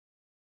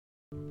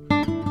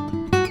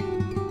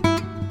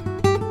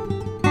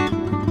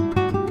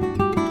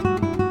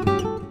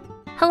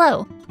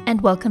Hello,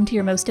 and welcome to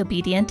your most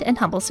obedient and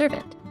humble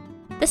servant.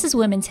 This is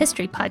Women's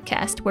History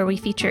Podcast, where we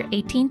feature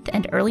 18th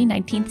and early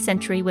 19th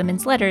century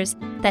women's letters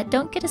that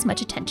don't get as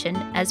much attention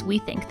as we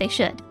think they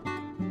should.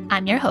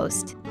 I'm your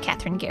host,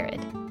 Katherine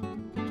Garrett.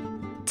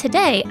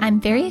 Today,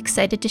 I'm very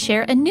excited to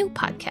share a new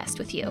podcast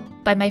with you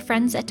by my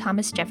friends at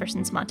Thomas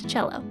Jefferson's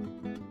Monticello.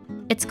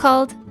 It's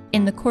called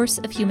In the Course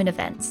of Human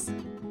Events,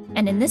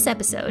 and in this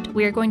episode,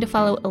 we are going to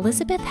follow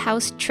Elizabeth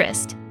House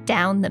Trist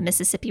down the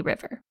Mississippi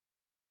River.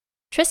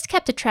 Trist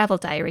kept a travel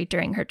diary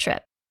during her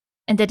trip,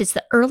 and it is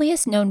the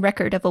earliest known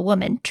record of a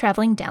woman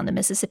traveling down the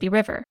Mississippi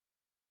River.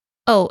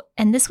 Oh,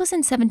 and this was in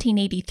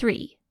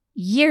 1783,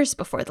 years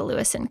before the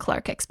Lewis and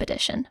Clark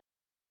expedition.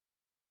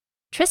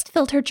 Trist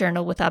filled her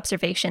journal with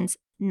observations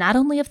not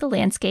only of the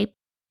landscape,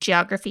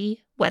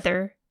 geography,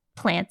 weather,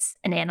 plants,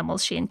 and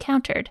animals she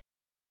encountered,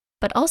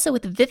 but also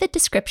with vivid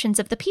descriptions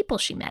of the people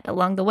she met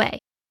along the way.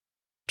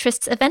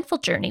 Trist's eventful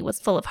journey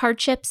was full of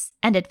hardships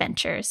and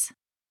adventures,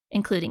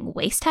 including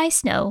waist-high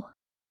snow,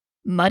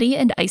 muddy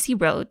and icy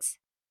roads,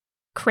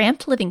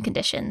 cramped living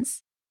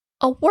conditions,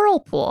 a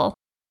whirlpool,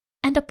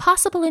 and a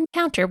possible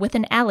encounter with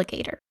an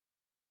alligator.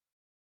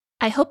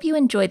 I hope you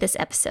enjoy this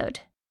episode,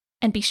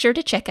 and be sure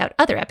to check out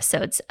other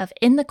episodes of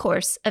In the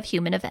Course of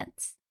Human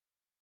Events.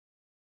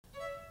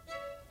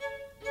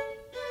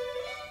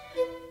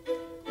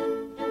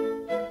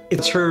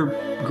 It's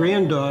her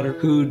granddaughter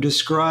who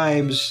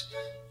describes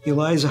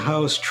Eliza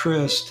House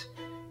Trist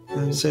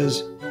and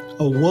says,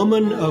 "A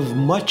woman of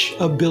much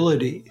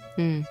ability."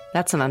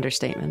 That's an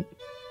understatement.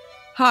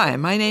 Hi,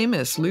 my name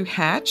is Lou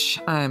Hatch.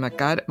 I'm a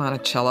guide at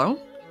Monticello.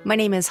 My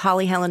name is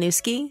Holly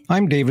Haliniewski.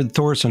 I'm David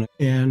Thorson,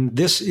 and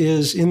this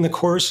is In the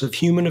Course of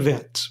Human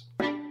Events.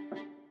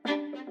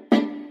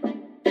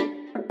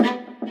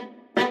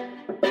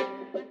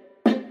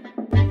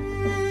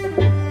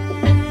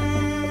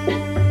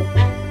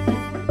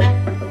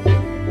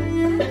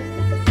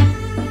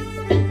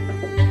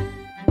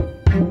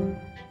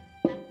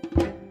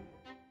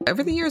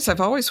 Over the years, I've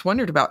always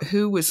wondered about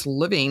who was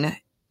living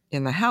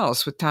in the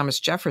house with Thomas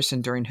Jefferson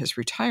during his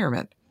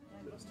retirement.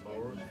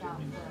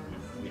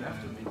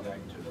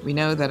 We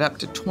know that up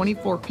to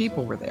 24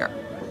 people were there.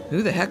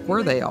 Who the heck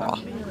were they all?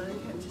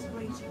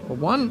 Well,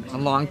 one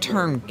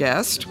long-term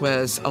guest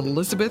was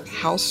Elizabeth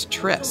House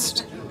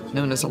Trist,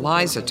 known as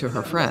Eliza to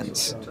her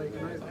friends.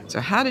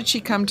 So how did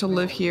she come to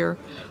live here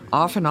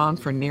off and on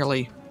for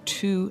nearly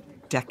 2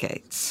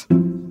 decades?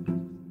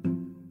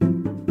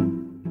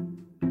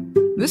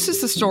 This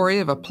is the story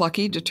of a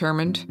plucky,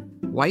 determined,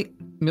 white,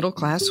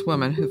 middle-class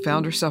woman who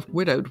found herself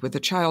widowed with a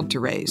child to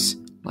raise,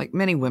 like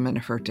many women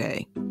of her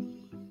day.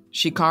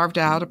 She carved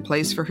out a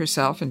place for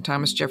herself in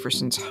Thomas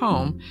Jefferson's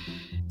home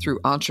through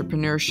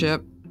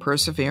entrepreneurship,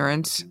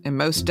 perseverance, and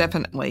most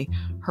definitely,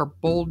 her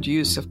bold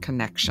use of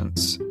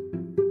connections.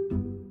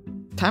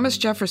 Thomas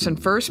Jefferson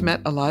first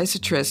met Eliza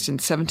Trist in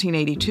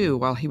 1782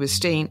 while he was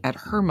staying at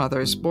her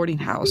mother's boarding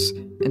house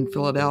in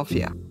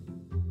Philadelphia.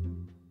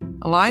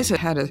 Eliza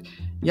had a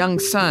young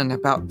son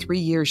about 3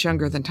 years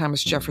younger than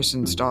Thomas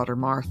Jefferson's daughter,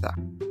 Martha.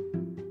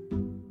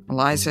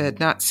 Eliza had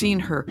not seen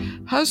her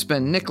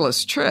husband,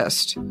 Nicholas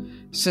Trist,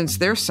 since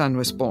their son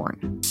was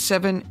born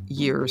 7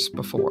 years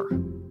before.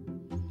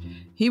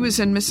 He was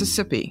in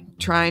Mississippi,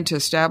 trying to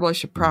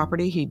establish a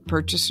property he'd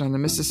purchased on the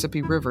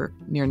Mississippi River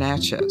near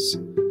Natchez.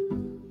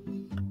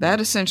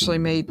 That essentially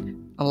made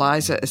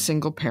Eliza a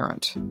single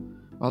parent,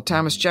 while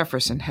Thomas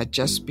Jefferson had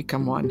just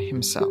become one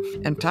himself.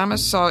 And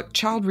Thomas sought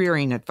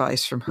child-rearing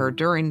advice from her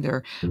during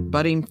their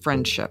budding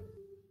friendship.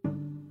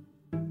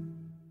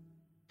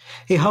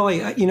 Hey,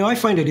 Holly, I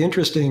find it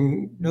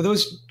interesting,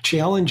 those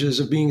challenges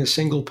of being a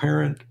single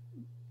parent,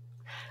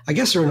 I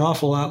guess are an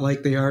awful lot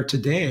like they are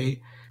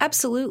today.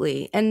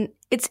 Absolutely. And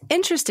it's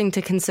interesting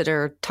to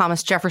consider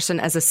Thomas Jefferson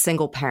as a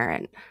single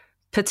parent,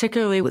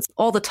 particularly with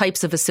all the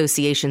types of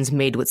associations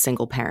made with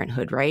single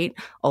parenthood, right?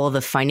 All of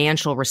the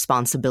financial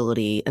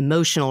responsibility,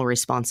 emotional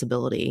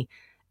responsibility,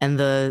 and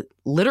the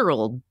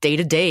literal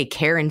day-to-day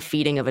care and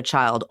feeding of a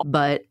child.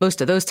 But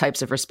most of those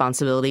types of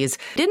responsibilities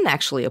didn't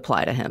actually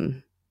apply to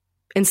him.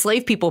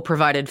 Enslaved people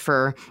provided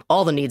for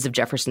all the needs of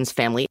Jefferson's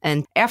family,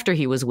 and after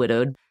he was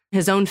widowed,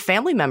 his own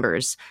family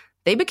members,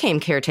 they became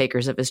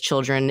caretakers of his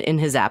children in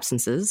his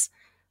absences.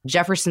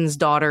 Jefferson's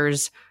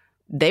daughters,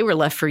 they were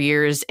left for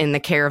years in the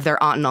care of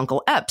their aunt and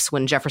uncle Epps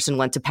when Jefferson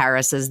went to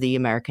Paris as the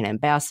American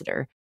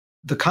ambassador.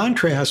 The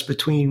contrast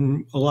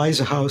between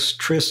Eliza House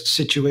Trist's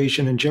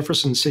situation and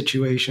Jefferson's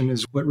situation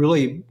is what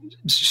really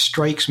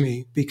strikes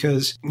me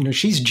because,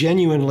 she's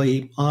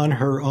genuinely on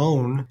her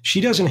own.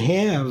 She doesn't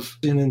have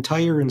an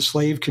entire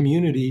enslaved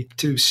community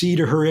to see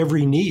to her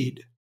every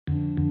need.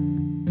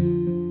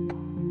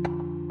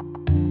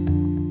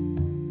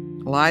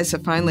 Eliza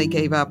finally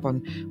gave up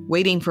on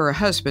waiting for her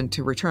husband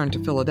to return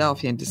to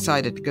Philadelphia and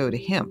decided to go to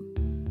him.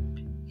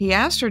 He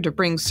asked her to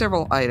bring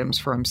several items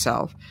for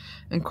himself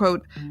and,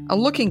 quote, "a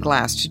looking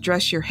glass to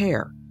dress your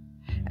hair,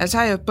 as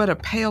I have but a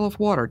pail of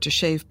water to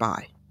shave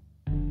by."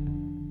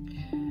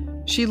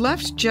 She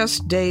left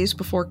just days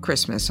before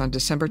Christmas on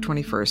December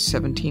 21st,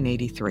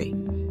 1783,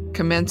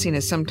 commencing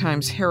a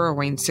sometimes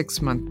harrowing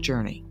 6-month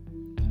journey.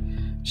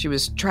 She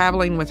was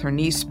traveling with her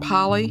niece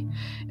Polly,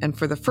 and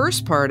for the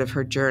first part of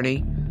her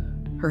journey,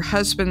 her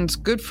husband's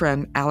good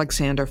friend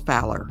Alexander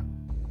Fowler.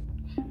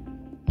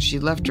 She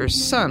left her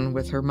son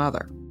with her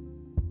mother.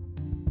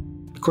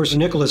 Of course,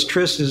 Nicholas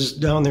Trist is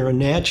down there in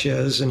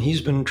Natchez, and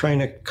he's been trying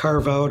to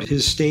carve out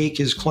his stake,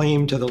 his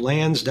claim to the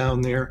lands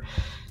down there.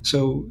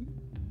 So,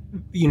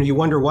 you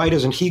wonder, why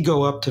doesn't he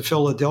go up to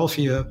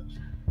Philadelphia?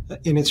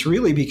 And it's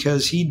really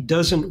because he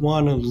doesn't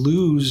want to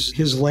lose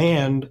his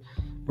land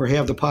or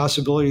have the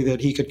possibility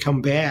that he could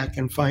come back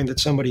and find that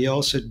somebody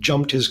else had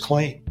jumped his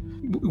claim.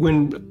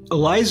 When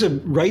Eliza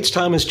writes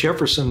Thomas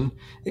Jefferson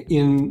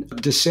in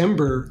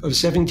December of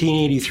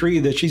 1783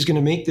 that she's going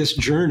to make this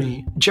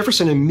journey,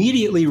 Jefferson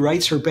immediately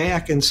writes her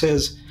back and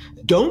says,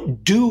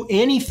 don't do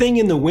anything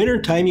in the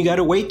wintertime, you got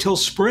to wait till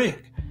spring.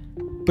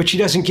 But she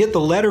doesn't get the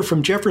letter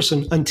from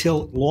Jefferson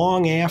until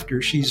long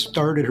after she's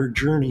started her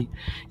journey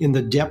in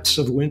the depths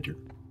of winter.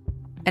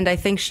 And I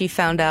think she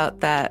found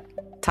out that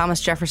Thomas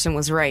Jefferson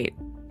was right,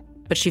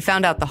 but she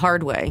found out the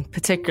hard way,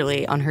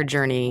 particularly on her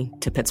journey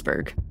to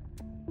Pittsburgh.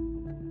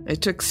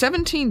 It took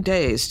 17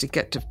 days to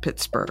get to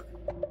Pittsburgh,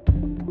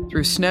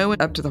 through snow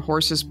and up to the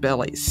horses'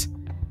 bellies.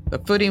 The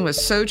footing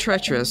was so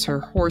treacherous her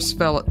horse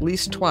fell at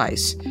least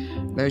twice,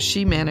 though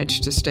she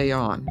managed to stay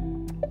on.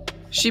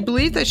 She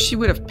believed that she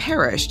would have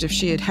perished if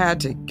she had had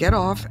to get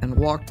off and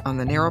walk on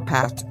the narrow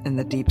path in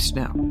the deep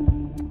snow.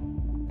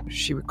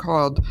 She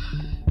recalled,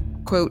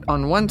 quote,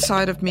 on one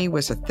side of me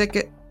was a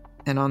thicket,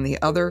 and on the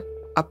other,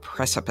 a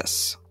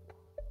precipice.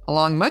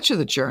 Along much of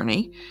the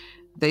journey,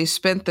 they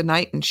spent the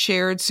night in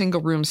shared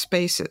single-room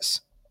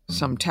spaces,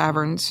 some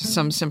taverns,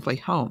 some simply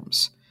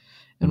homes.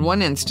 In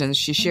one instance,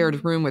 she shared a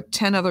room with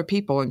 10 other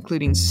people,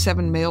 including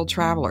 7 male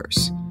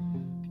travelers.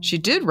 She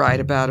did write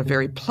about a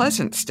very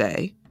pleasant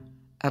stay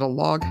at a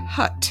log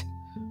hut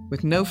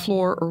with no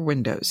floor or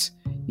windows,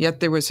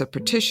 yet there was a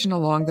partition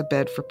along the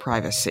bed for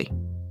privacy.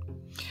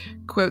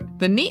 Quote,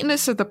 the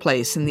neatness of the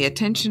place and the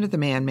attention of the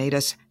man made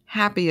us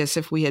happy as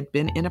if we had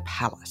been in a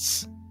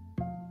palace.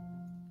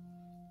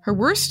 Her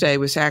worst stay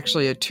was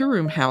actually a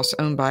 2-room house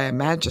owned by a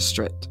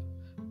magistrate.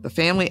 The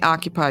family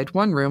occupied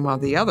one room while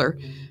the other,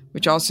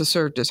 which also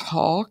served as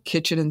hall,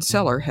 kitchen, and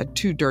cellar, had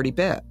 2 dirty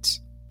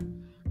beds.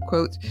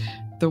 Quote,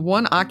 the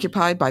one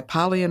occupied by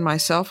Polly and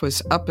myself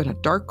was up in a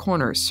dark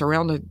corner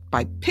surrounded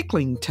by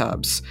pickling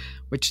tubs,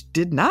 which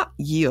did not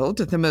yield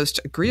the most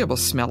agreeable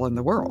smell in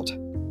the world.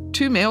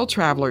 2 male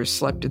travelers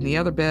slept in the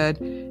other bed,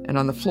 and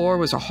on the floor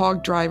was a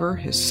hog driver,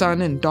 his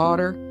son and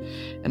daughter,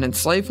 an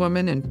enslaved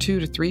woman, and 2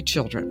 to 3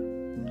 children.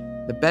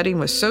 The bedding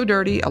was so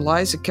dirty,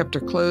 Eliza kept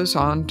her clothes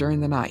on during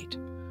the night.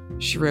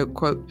 She wrote,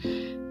 quote,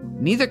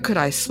 neither could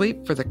I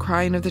sleep for the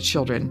crying of the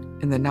children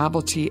and the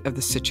novelty of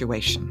the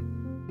situation.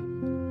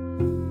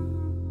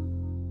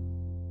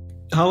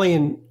 Holly,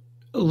 in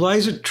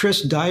Eliza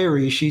Trist's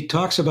diary, she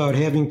talks about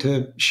having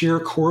to share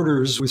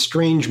quarters with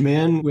strange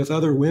men, with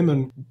other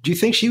women. Do you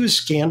think she was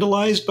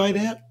scandalized by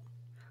that?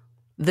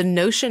 The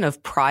notion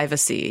of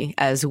privacy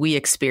as we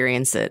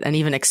experience it and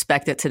even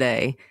expect it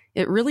today,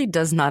 it really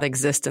does not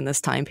exist in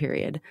this time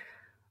period.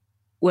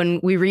 When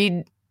we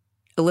read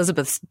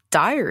Elizabeth's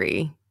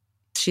diary,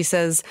 she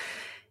says,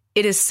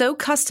 it is so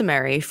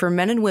customary for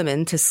men and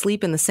women to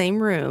sleep in the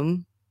same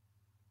room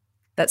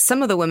that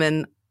some of the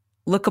women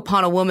look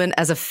upon a woman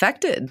as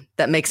affected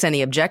that makes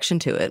any objection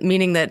to it,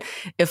 meaning that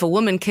if a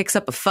woman kicks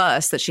up a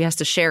fuss that she has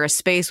to share a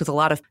space with a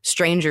lot of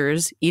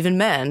strangers, even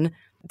men,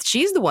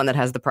 she's the one that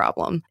has the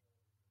problem.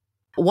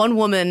 One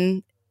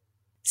woman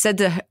said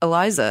to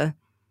Eliza,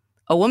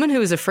 a woman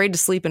who is afraid to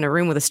sleep in a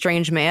room with a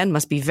strange man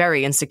must be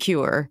very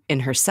insecure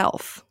in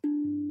herself.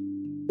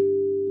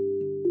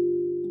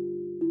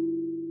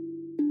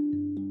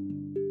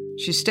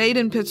 She stayed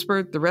in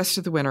Pittsburgh the rest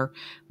of the winter,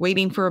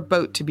 waiting for a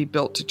boat to be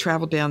built to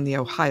travel down the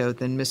Ohio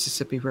then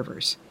Mississippi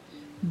rivers.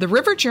 The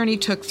river journey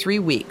took 3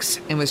 weeks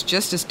and was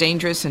just as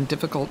dangerous and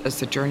difficult as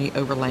the journey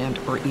overland,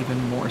 or even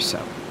more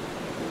so.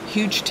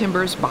 Huge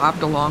timbers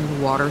bobbed along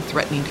the water,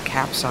 threatening to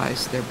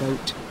capsize their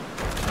boat.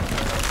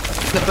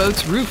 The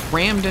boat's roof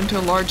rammed into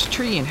a large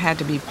tree and had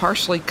to be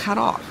partially cut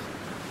off.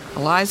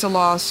 Eliza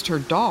lost her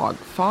dog,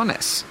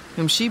 Faunus,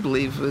 whom she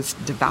believed was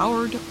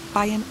devoured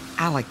by an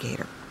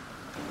alligator.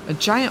 A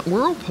giant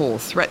whirlpool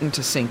threatened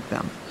to sink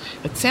them.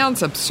 It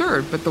sounds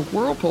absurd, but the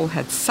whirlpool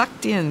had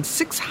sucked in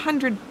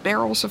 600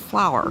 barrels of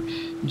flour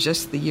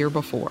just the year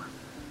before.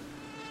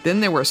 Then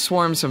there were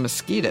swarms of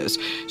mosquitoes.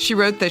 She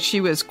wrote that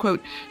she was,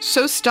 quote,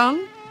 so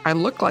stung, I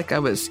looked like I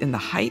was in the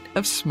height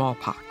of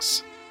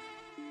smallpox.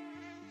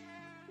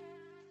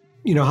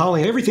 You know,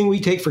 Holly, everything we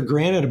take for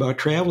granted about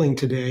traveling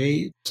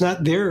today, it's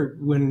not there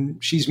when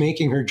she's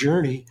making her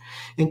journey.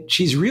 And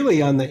she's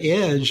really on the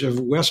edge of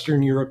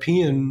Western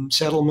European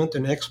settlement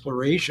and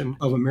exploration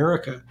of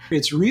America.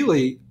 It's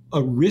really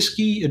a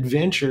risky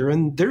adventure,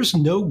 and there's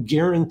no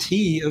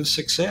guarantee of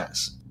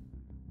success.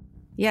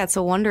 Yeah, it's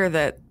a wonder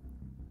that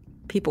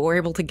people were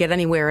able to get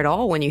anywhere at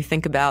all when you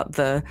think about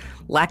the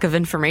lack of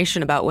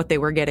information about what they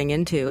were getting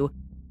into.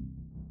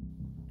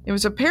 It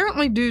was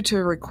apparently due to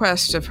a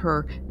request of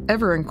her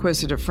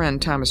ever-inquisitive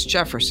friend Thomas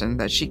Jefferson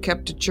that she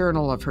kept a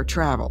journal of her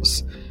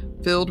travels,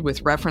 filled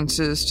with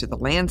references to the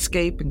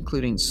landscape,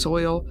 including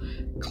soil,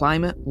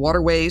 climate,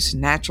 waterways,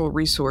 natural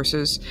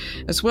resources,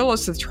 as well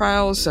as the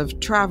trials of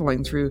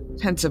traveling through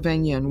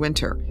Pennsylvania in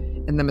winter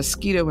and the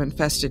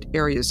mosquito-infested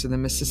areas of the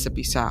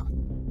Mississippi South.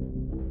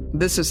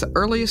 This is the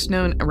earliest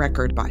known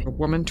record by a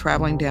woman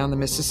traveling down the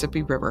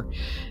Mississippi River,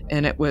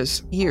 and it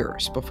was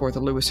years before the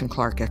Lewis and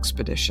Clark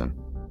expedition.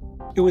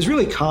 It was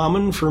really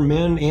common for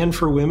men and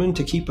for women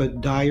to keep a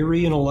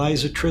diary in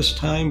Eliza Trist's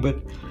time,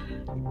 but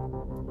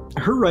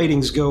her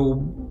writings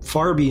go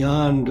far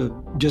beyond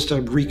just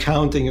a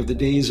recounting of the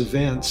day's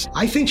events.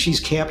 I think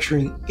she's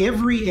capturing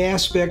every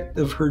aspect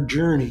of her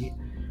journey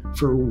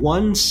for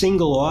one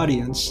single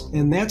audience,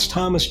 and that's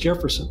Thomas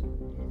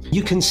Jefferson.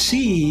 You can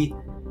see,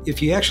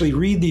 if you actually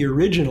read the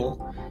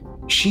original,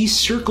 she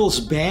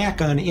circles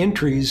back on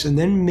entries and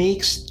then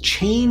makes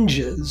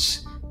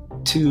changes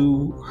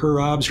to her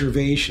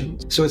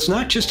observations. So it's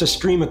not just a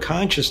stream of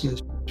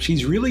consciousness.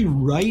 She's really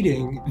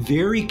writing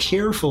very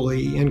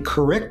carefully and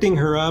correcting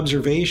her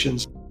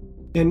observations.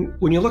 And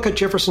when you look at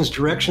Jefferson's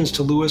directions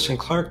to Lewis and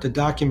Clark to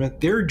document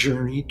their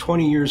journey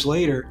 20 years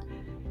later,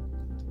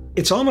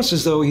 it's almost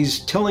as though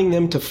he's telling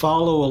them to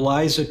follow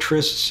Eliza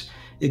Trist's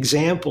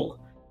example.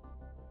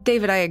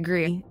 David, I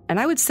agree. And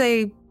I would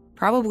say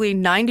probably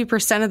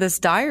 90% of this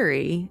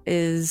diary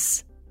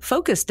is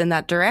focused in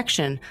that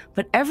direction.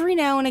 But every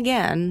now and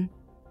again,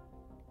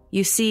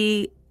 you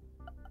see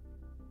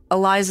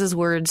Eliza's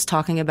words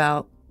talking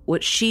about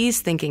what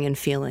she's thinking and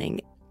feeling.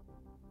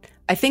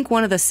 I think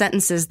one of the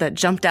sentences that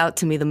jumped out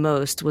to me the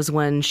most was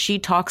when she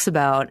talks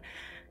about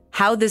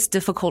how this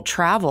difficult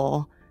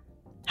travel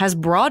has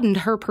broadened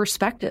her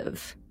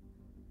perspective.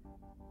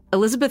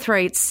 Elizabeth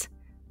writes,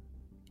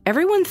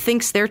 "Everyone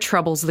thinks their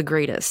trouble's the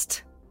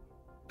greatest,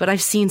 but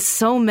I've seen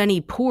so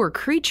many poor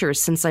creatures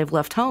since I've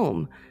left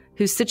home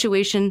whose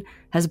situation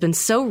has been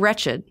so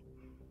wretched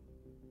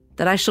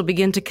that I shall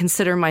begin to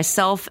consider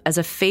myself as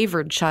a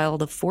favored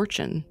child of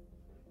fortune."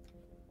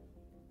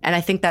 And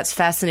I think that's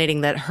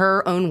fascinating that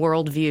her own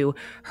worldview,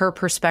 her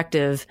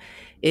perspective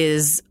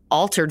is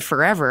altered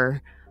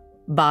forever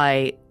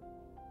by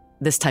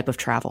this type of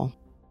travel.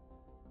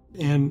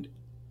 And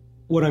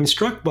what I'm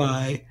struck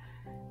by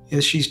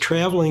as she's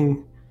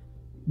traveling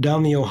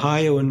down the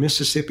Ohio and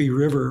Mississippi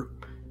River,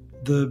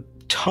 the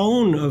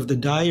tone of the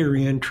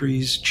diary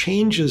entries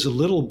changes a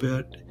little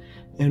bit.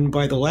 And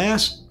by the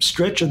last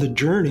stretch of the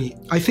journey,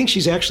 I think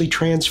she's actually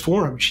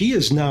transformed. She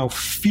is now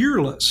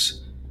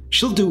fearless.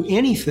 She'll do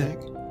anything.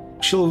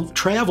 She'll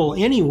travel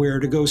anywhere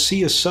to go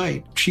see a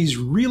sight. She's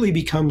really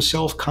become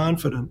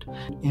self-confident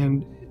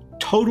and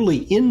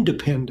totally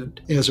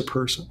independent as a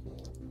person.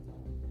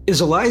 As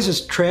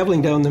Eliza's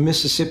traveling down the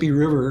Mississippi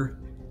River,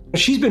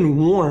 she's been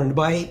warned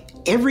by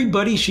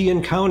everybody she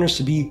encounters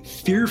to be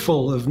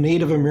fearful of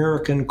Native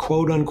American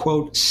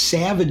quote-unquote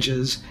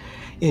savages,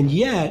 and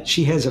yet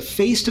she has a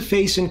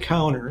face-to-face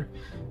encounter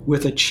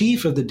with a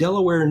chief of the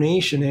Delaware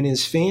Nation and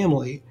his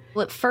family.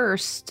 Well, at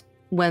first,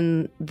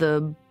 when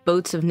the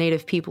boats of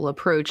Native people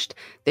approached,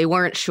 they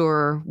weren't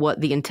sure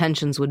what the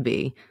intentions would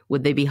be.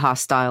 Would they be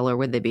hostile or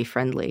would they be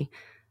friendly?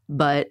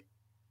 But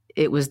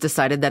it was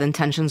decided that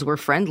intentions were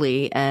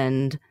friendly,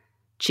 and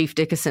Chief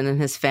Dickinson and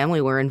his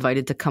family were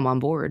invited to come on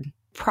board.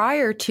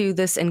 Prior to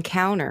this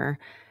encounter,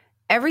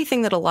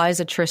 everything that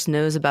Eliza Trist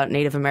knows about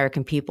Native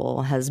American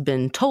people has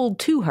been told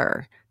to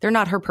her. They're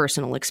not her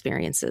personal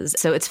experiences.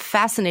 So it's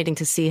fascinating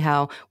to see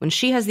how when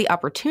she has the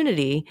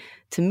opportunity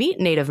to meet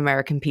Native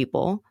American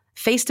people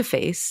face to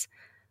face,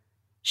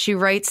 she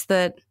writes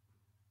that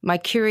my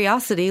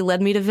curiosity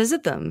led me to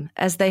visit them,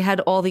 as they had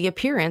all the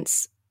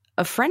appearance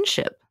of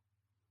friendship.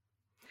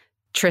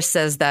 Trist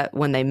says that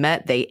when they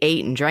met, they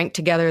ate and drank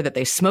together, that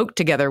they smoked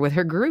together with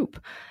her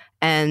group,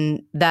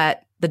 and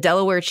that the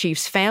Delaware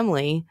chief's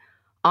family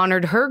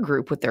honored her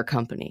group with their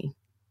company.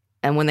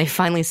 And when they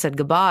finally said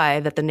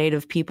goodbye, that the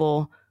Native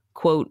people,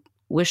 quote,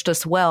 wished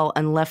us well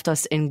and left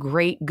us in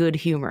great good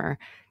humor.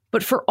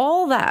 But for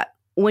all that,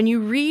 when you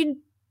read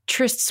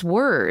Trist's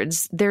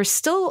words, there's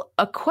still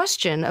a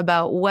question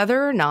about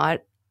whether or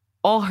not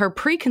all her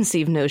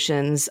preconceived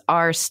notions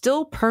are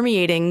still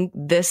permeating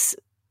this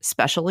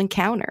special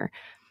encounter.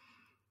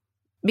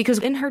 Because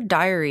in her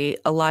diary,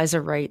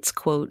 Eliza writes,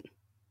 quote,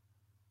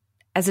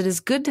 "As it is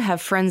good to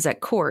have friends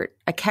at court,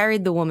 I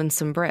carried the woman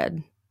some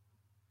bread.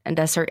 And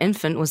as her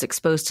infant was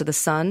exposed to the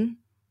sun,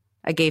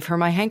 I gave her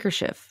my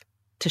handkerchief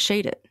to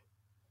shade it."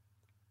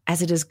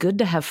 As it is good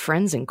to have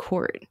friends in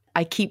court.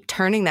 I keep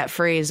turning that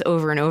phrase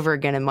over and over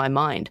again in my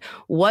mind.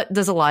 What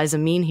does Eliza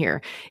mean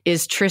here?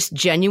 Is Trist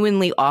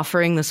genuinely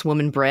offering this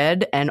woman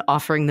bread and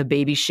offering the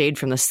baby shade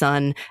from the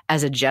sun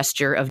as a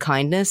gesture of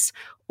kindness?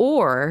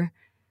 Or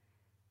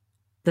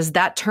does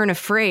that turn of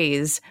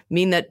phrase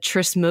mean that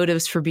Trist's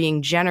motives for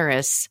being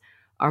generous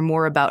are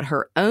more about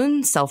her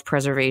own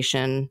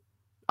self-preservation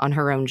on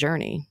her own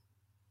journey?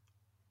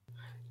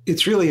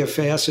 It's really a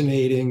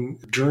fascinating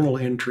journal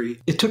entry.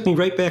 It took me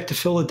right back to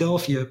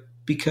Philadelphia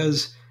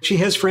because She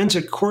has friends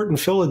at court in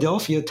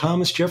Philadelphia,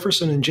 Thomas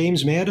Jefferson and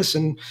James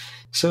Madison.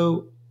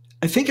 So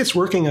I think it's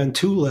working on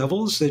two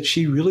levels, that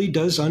she really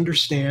does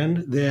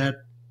understand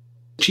that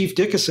Chief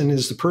Dickinson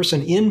is the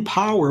person in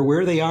power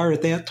where they are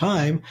at that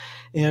time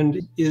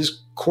and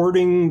is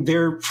courting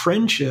their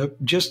friendship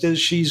just as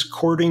she's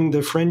courting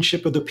the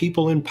friendship of the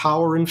people in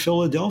power in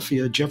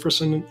Philadelphia,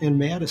 Jefferson and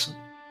Madison.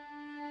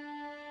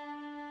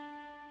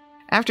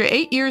 After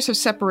 8 years of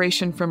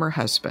separation from her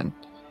husband,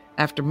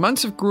 after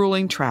months of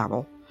grueling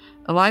travel,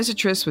 Eliza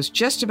Trist was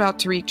just about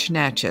to reach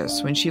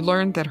Natchez when she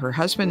learned that her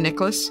husband,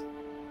 Nicholas,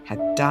 had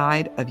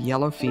died of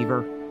yellow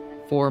fever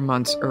 4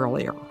 months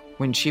earlier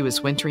when she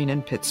was wintering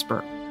in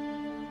Pittsburgh.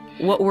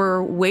 What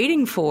we're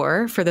waiting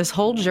for this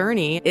whole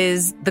journey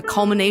is the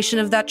culmination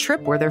of that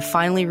trip where they're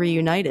finally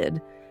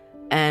reunited.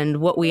 And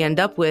what we end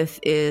up with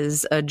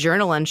is a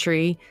journal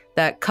entry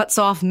that cuts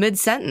off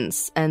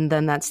mid-sentence, and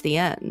then that's the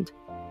end.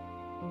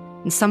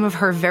 In some of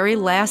her very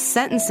last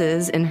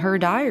sentences in her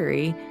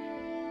diary,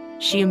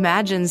 she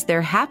imagines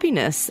their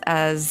happiness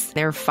as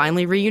they're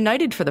finally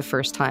reunited for the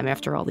first time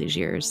after all these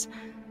years.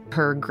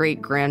 Her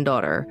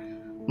great-granddaughter,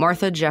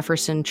 Martha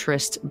Jefferson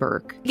Trist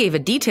Burke, gave a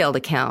detailed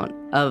account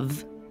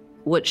of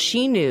what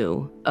she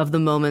knew of the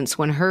moments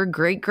when her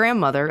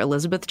great-grandmother,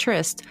 Elizabeth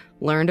Trist,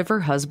 learned of her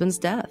husband's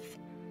death.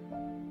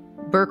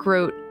 Burke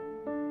wrote,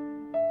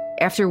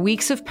 "After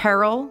weeks of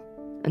peril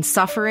and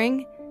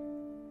suffering,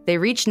 they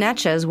reached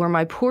Natchez, where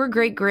my poor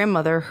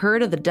great-grandmother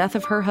heard of the death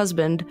of her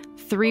husband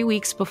 3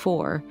 weeks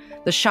before.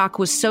 The shock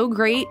was so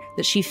great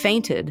that she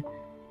fainted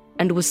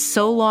and was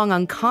so long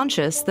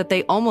unconscious that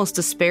they almost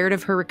despaired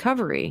of her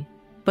recovery.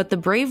 But the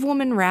brave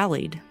woman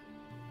rallied."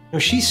 Now,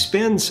 she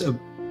spends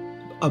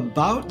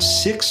about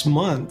 6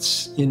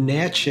 months in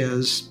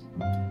Natchez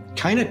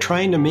kind of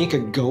trying to make a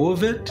go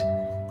of it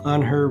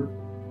on her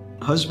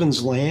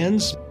husband's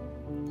lands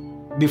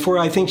before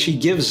I think she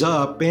gives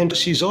up. And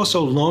she's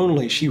also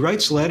lonely. She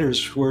writes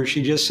letters where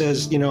she just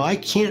says, I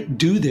can't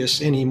do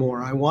this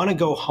anymore. I want to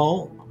go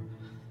home.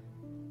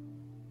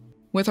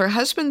 With her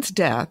husband's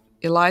death,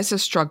 Eliza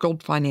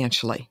struggled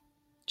financially.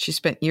 She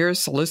spent years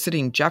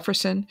soliciting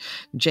Jefferson,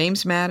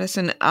 James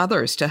Madison, and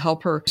others to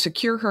help her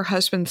secure her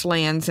husband's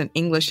lands and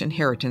English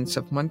inheritance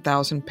of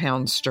 1,000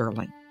 pounds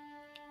sterling.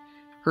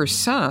 Her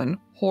son,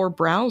 Hor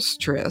Browse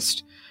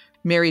Trist,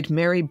 married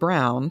Mary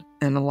Brown,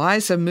 and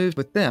Eliza moved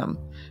with them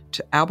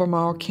to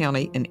Albemarle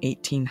County in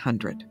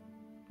 1800.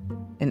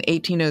 In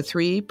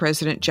 1803,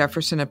 President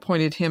Jefferson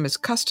appointed him as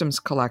customs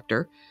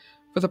collector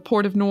for the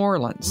port of New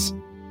Orleans.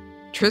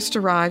 Trist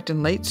arrived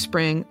in late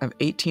spring of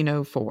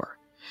 1804.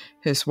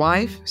 His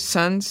wife,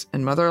 sons,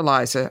 and mother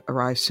Eliza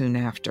arrived soon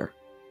after.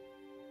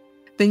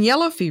 Then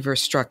yellow fever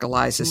struck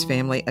Eliza's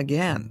family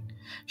again.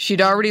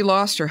 She'd already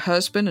lost her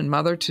husband and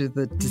mother to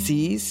the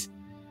disease.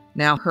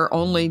 Now her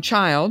only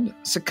child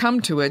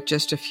succumbed to it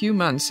just a few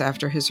months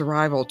after his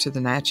arrival to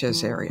the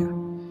Natchez area.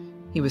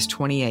 He was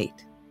 28.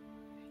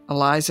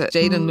 Eliza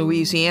stayed in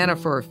Louisiana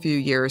for a few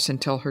years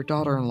until her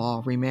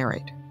daughter-in-law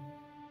remarried.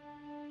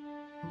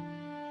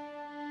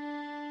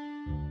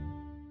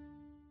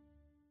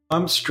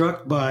 I'm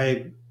struck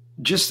by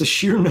just the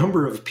sheer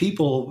number of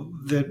people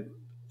that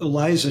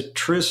Eliza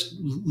Trist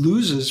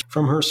loses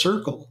from her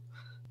circle.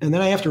 And then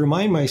I have to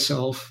remind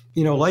myself,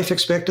 life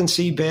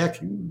expectancy back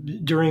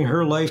during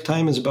her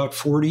lifetime is about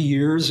 40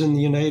 years in the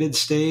United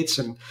States.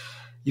 And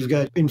you've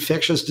got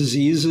infectious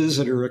diseases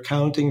that are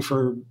accounting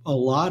for a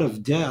lot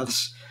of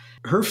deaths.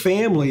 Her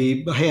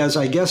family has,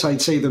 I guess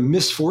I'd say, the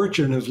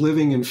misfortune of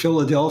living in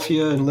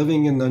Philadelphia and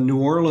living in the New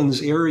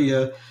Orleans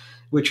area,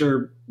 which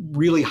are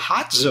really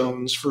hot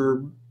zones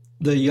for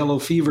the yellow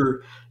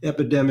fever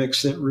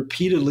epidemics that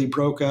repeatedly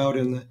broke out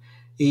in the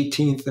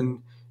 18th and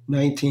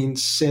 19th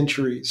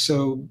century.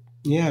 So,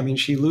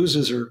 she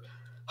loses her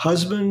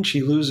husband,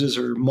 she loses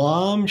her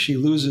mom, she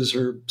loses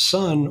her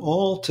son,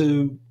 all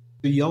to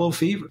the yellow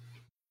fever.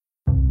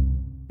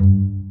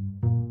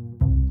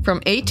 From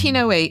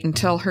 1808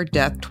 until her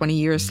death 20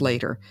 years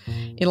later,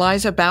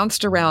 Eliza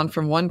bounced around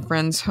from one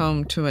friend's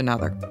home to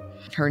another.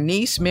 Her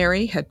niece,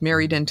 Mary, had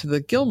married into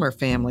the Gilmer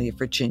family of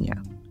Virginia.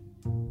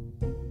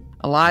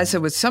 Eliza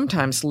would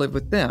sometimes live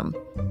with them.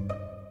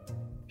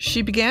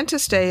 She began to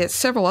stay at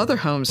several other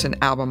homes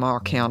in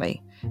Albemarle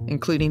County,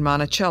 including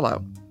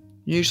Monticello,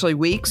 usually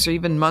weeks or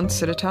even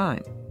months at a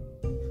time.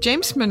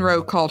 James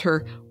Monroe called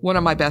her one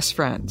of my best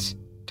friends.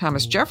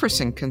 Thomas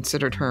Jefferson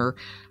considered her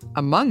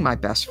among my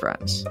best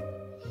friends.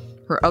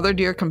 Her other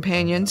dear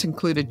companions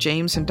included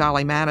James and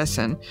Dolly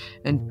Madison,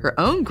 and her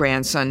own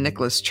grandson,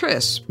 Nicholas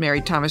Trist,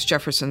 married Thomas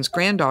Jefferson's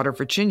granddaughter,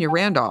 Virginia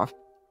Randolph.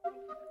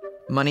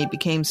 Money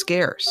became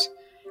scarce.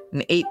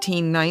 In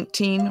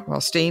 1819,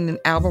 while staying in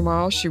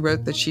Albemarle, she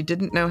wrote that she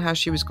didn't know how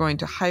she was going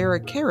to hire a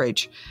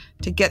carriage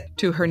to get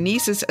to her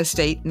niece's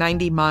estate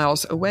 90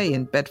 miles away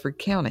in Bedford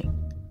County.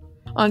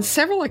 On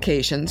several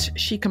occasions,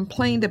 she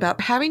complained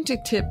about having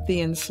to tip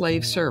the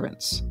enslaved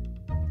servants.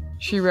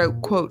 She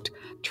wrote, quote,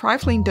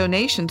 "Trifling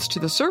donations to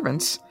the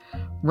servants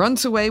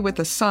runs away with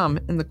a sum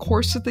in the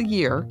course of the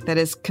year that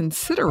is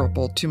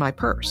considerable to my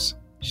purse."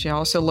 She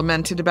also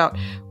lamented about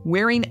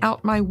wearing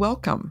out my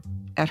welcome.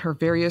 at her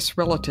various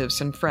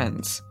relatives and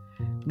friends,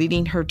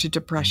 leading her to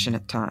depression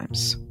at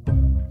times.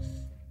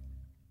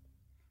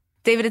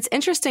 David, it's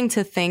interesting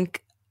to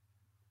think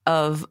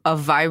of a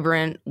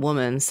vibrant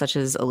woman such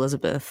as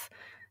Elizabeth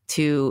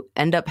to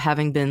end up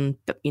having been,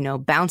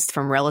 bounced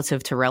from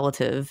relative to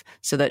relative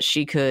so that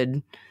she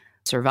could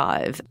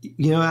survive.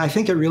 I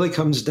think it really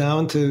comes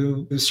down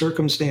to the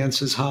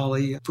circumstances,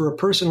 Holly. For a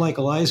person like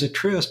Eliza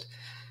Trist,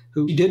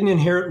 who didn't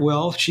inherit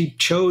wealth, she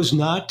chose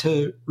not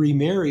to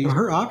remarry.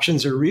 Her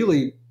options are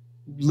really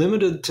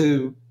limited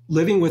to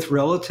living with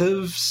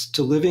relatives,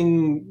 to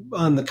living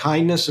on the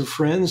kindness of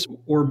friends,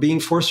 or being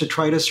forced to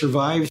try to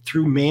survive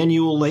through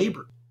manual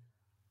labor.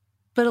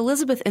 But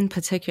Elizabeth in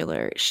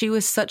particular, she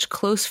was such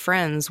close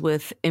friends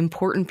with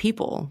important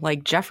people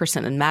like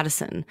Jefferson and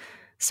Madison.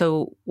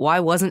 So why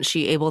wasn't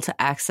she able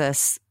to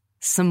access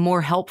some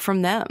more help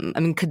from them? I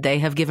mean, could they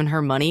have given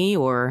her money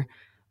or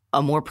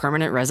a more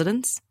permanent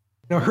residence?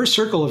 Her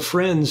circle of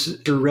friends,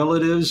 her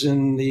relatives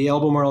in the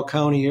Albemarle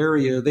County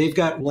area, they've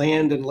got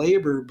land and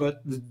labor,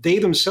 but they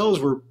themselves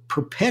were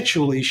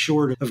perpetually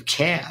short of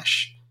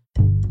cash.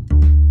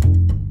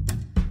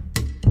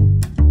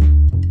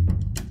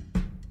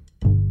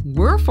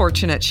 We're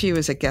fortunate she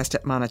was a guest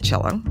at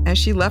Monticello, as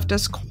she left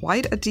us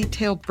quite a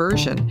detailed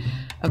version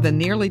of the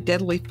nearly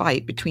deadly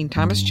fight between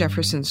Thomas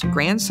Jefferson's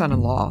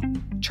grandson-in-law,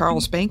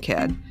 Charles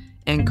Bankhead,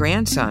 and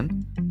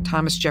grandson,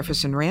 Thomas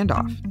Jefferson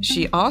Randolph.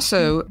 She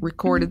also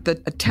recorded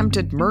the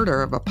attempted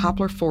murder of a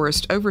poplar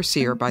forest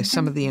overseer by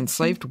some of the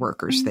enslaved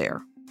workers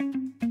there.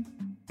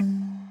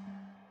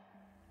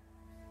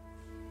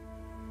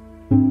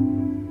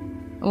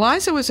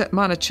 Eliza was at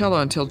Monticello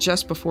until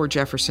just before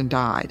Jefferson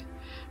died,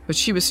 but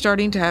she was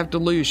starting to have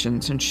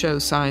delusions and show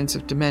signs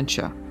of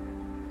dementia.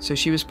 So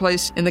she was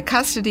placed in the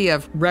custody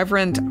of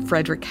Reverend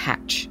Frederick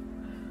Hatch.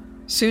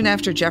 Soon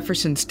after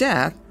Jefferson's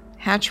death,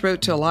 Hatch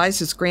wrote to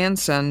Eliza's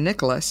grandson,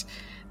 Nicholas,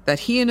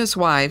 that he and his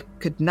wife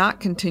could not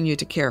continue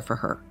to care for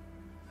her.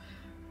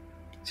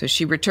 So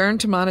she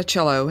returned to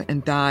Monticello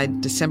and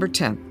died December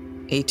 10,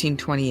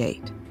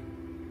 1828.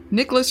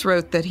 Nicholas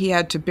wrote that he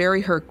had to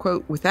bury her,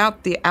 quote,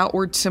 without the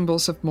outward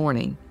symbols of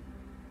mourning,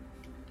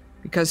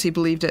 because he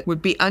believed it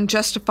would be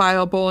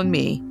unjustifiable in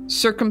me,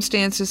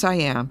 circumstanced as I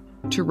am,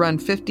 to run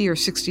 $50 or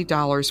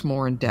 $60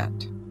 more in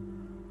debt.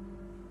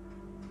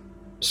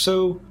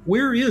 So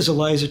where is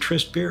Eliza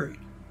Trist buried?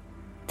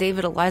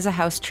 David, Eliza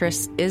House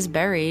Trist is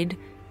buried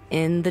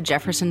in the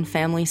Jefferson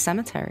family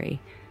cemetery.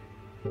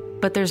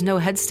 But there's no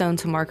headstone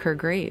to mark her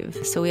grave,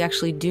 so we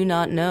actually do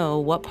not know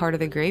what part of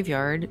the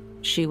graveyard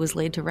she was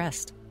laid to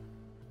rest.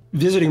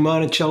 Visiting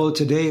Monticello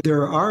today,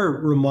 there are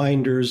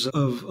reminders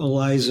of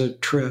Eliza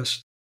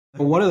Trist.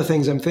 One of the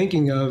things I'm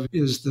thinking of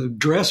is the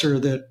dresser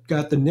that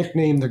got the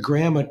nickname the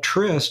Grandma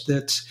Trist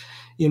that's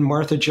in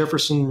Martha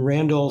Jefferson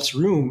Randolph's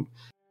room.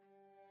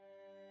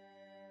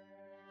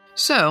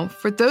 So,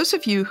 for those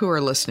of you who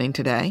are listening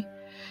today,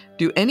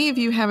 do any of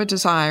you have a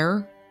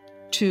desire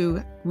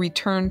to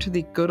return to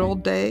the good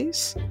old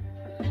days?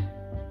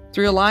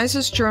 Through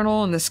Eliza's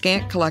journal and the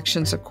scant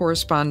collections of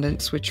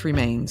correspondence which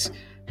remains,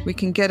 we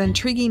can get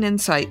intriguing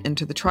insight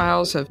into the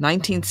trials of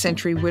 19th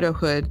century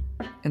widowhood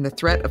and the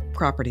threat of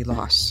property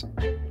loss.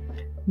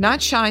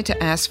 Not shy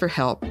to ask for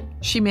help,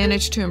 she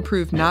managed to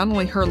improve not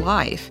only her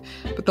life,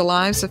 but the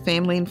lives of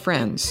family and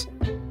friends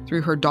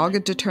through her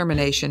dogged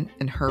determination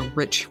and her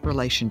rich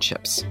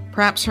relationships.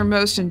 Perhaps her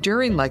most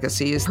enduring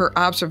legacy is her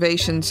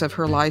observations of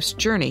her life's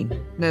journey,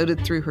 noted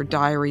through her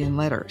diary and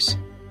letters.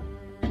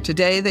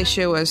 Today, they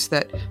show us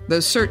that though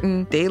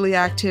certain daily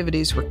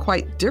activities were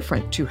quite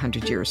different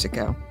 200 years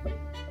ago,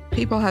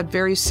 people had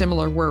very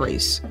similar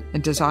worries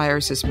and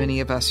desires as many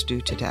of us do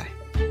today.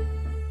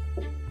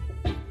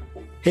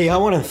 Hey, I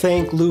want to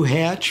thank Lou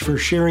Hatch for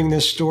sharing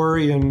this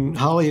story. And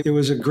Holly, it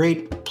was a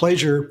great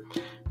pleasure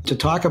to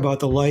talk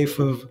about the life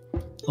of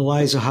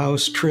Eliza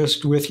House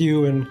Trist with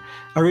you. And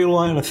I really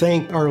want to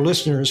thank our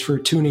listeners for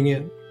tuning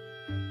in.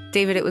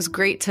 David, it was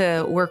great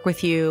to work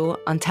with you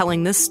on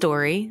telling this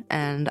story.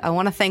 And I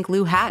want to thank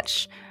Lou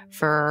Hatch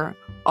for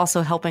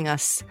also helping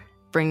us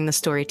bring the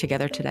story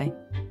together today.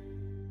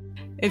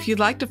 If you'd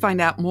like to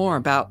find out more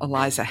about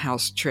Eliza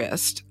House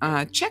Trist,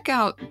 check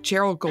out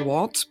Gerald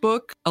Gewalt's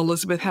book,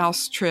 Elizabeth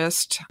House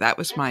Trist. That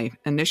was my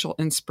initial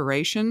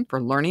inspiration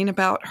for learning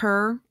about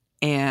her.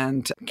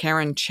 And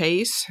Karen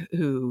Chase,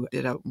 who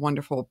did a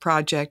wonderful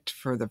project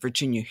for the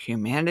Virginia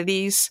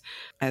Humanities,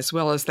 as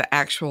well as the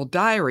actual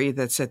diary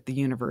that's at the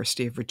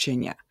University of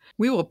Virginia.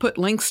 We will put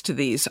links to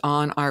these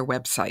on our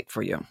website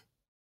for you.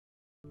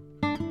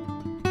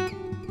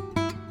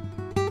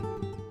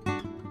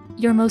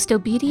 Your Most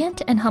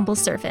Obedient and Humble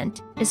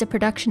Servant is a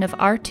production of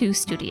R2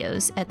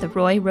 Studios at the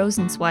Roy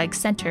Rosenzweig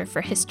Center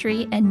for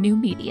History and New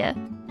Media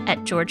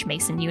at George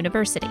Mason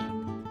University.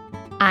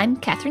 I'm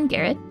Katherine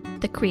Garrett,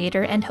 the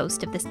creator and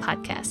host of this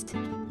podcast.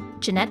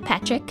 Jeanette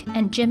Patrick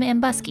and Jim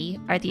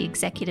Ambuski are the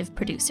executive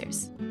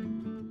producers.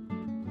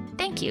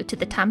 Thank you to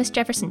the Thomas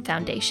Jefferson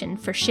Foundation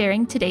for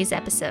sharing today's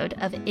episode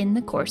of In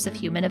the Course of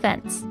Human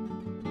Events.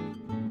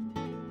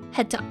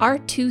 head to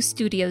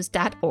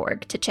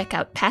r2studios.org to check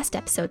out past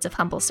episodes of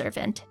Humble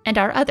Servant and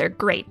our other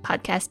great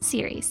podcast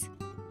series.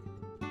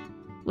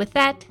 With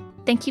that,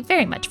 thank you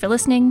very much for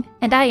listening,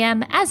 and I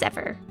am, as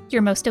ever,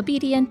 your most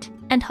obedient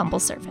and humble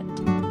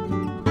servant.